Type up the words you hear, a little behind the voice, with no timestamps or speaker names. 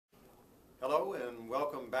Hello and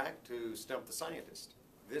welcome back to Stump the Scientist.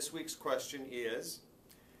 This week's question is,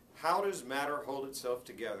 how does matter hold itself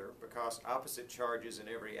together because opposite charges in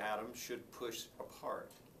every atom should push apart?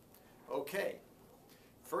 Okay,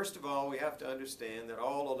 first of all we have to understand that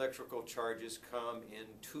all electrical charges come in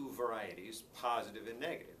two varieties, positive and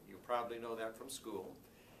negative. You probably know that from school.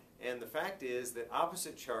 And the fact is that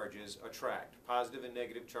opposite charges attract. Positive and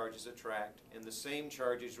negative charges attract, and the same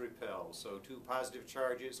charges repel. So two positive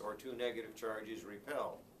charges or two negative charges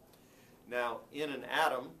repel. Now, in an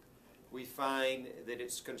atom, we find that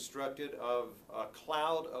it's constructed of a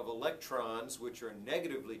cloud of electrons which are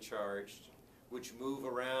negatively charged, which move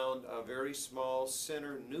around a very small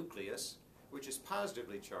center nucleus, which is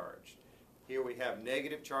positively charged. Here we have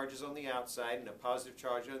negative charges on the outside and a positive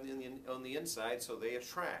charge on the inside, so they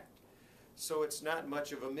attract. So it's not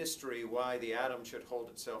much of a mystery why the atom should hold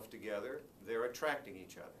itself together. They're attracting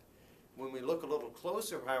each other. When we look a little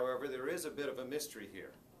closer, however, there is a bit of a mystery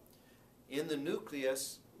here. In the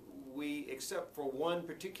nucleus, except for one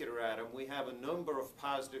particular atom, we have a number of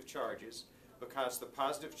positive charges because the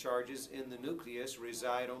positive charges in the nucleus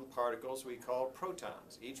reside on particles we call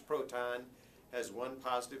protons. Each proton has one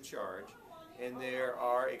positive charge, and there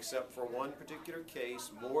are, except for one particular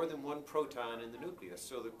case, more than one proton in the nucleus.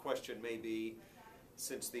 So the question may be,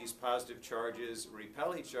 since these positive charges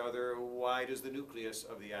repel each other, why does the nucleus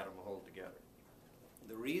of the atom hold together?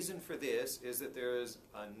 The reason for this is that there is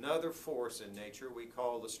another force in nature we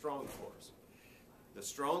call the strong force. The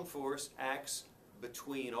strong force acts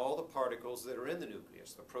between all the particles that are in the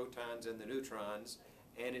nucleus, the protons and the neutrons,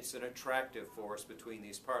 and it's an attractive force between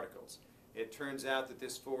these particles. It turns out that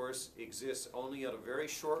this force exists only at a very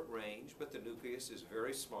short range, but the nucleus is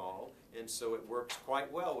very small, and so it works quite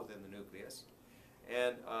well within the nucleus.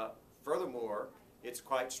 And furthermore, it's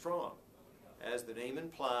quite strong. As the name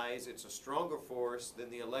implies, it's a stronger force than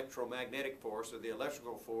the electromagnetic force or the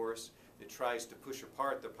electrical force that tries to push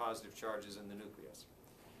apart the positive charges in the nucleus.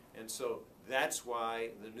 And so that's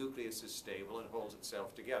why the nucleus is stable and holds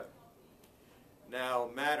itself together. Now,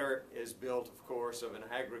 matter is built, of course, of an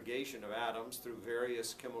aggregation of atoms through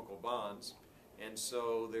various chemical bonds, and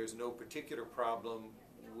so there's no particular problem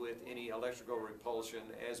with any electrical repulsion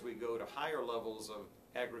as we go to higher levels of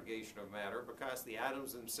aggregation of matter because the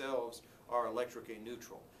atoms themselves are electrically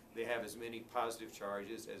neutral. They have as many positive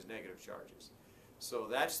charges as negative charges. So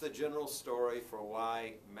that's the general story for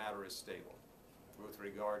why matter is stable with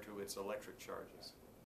regard to its electric charges.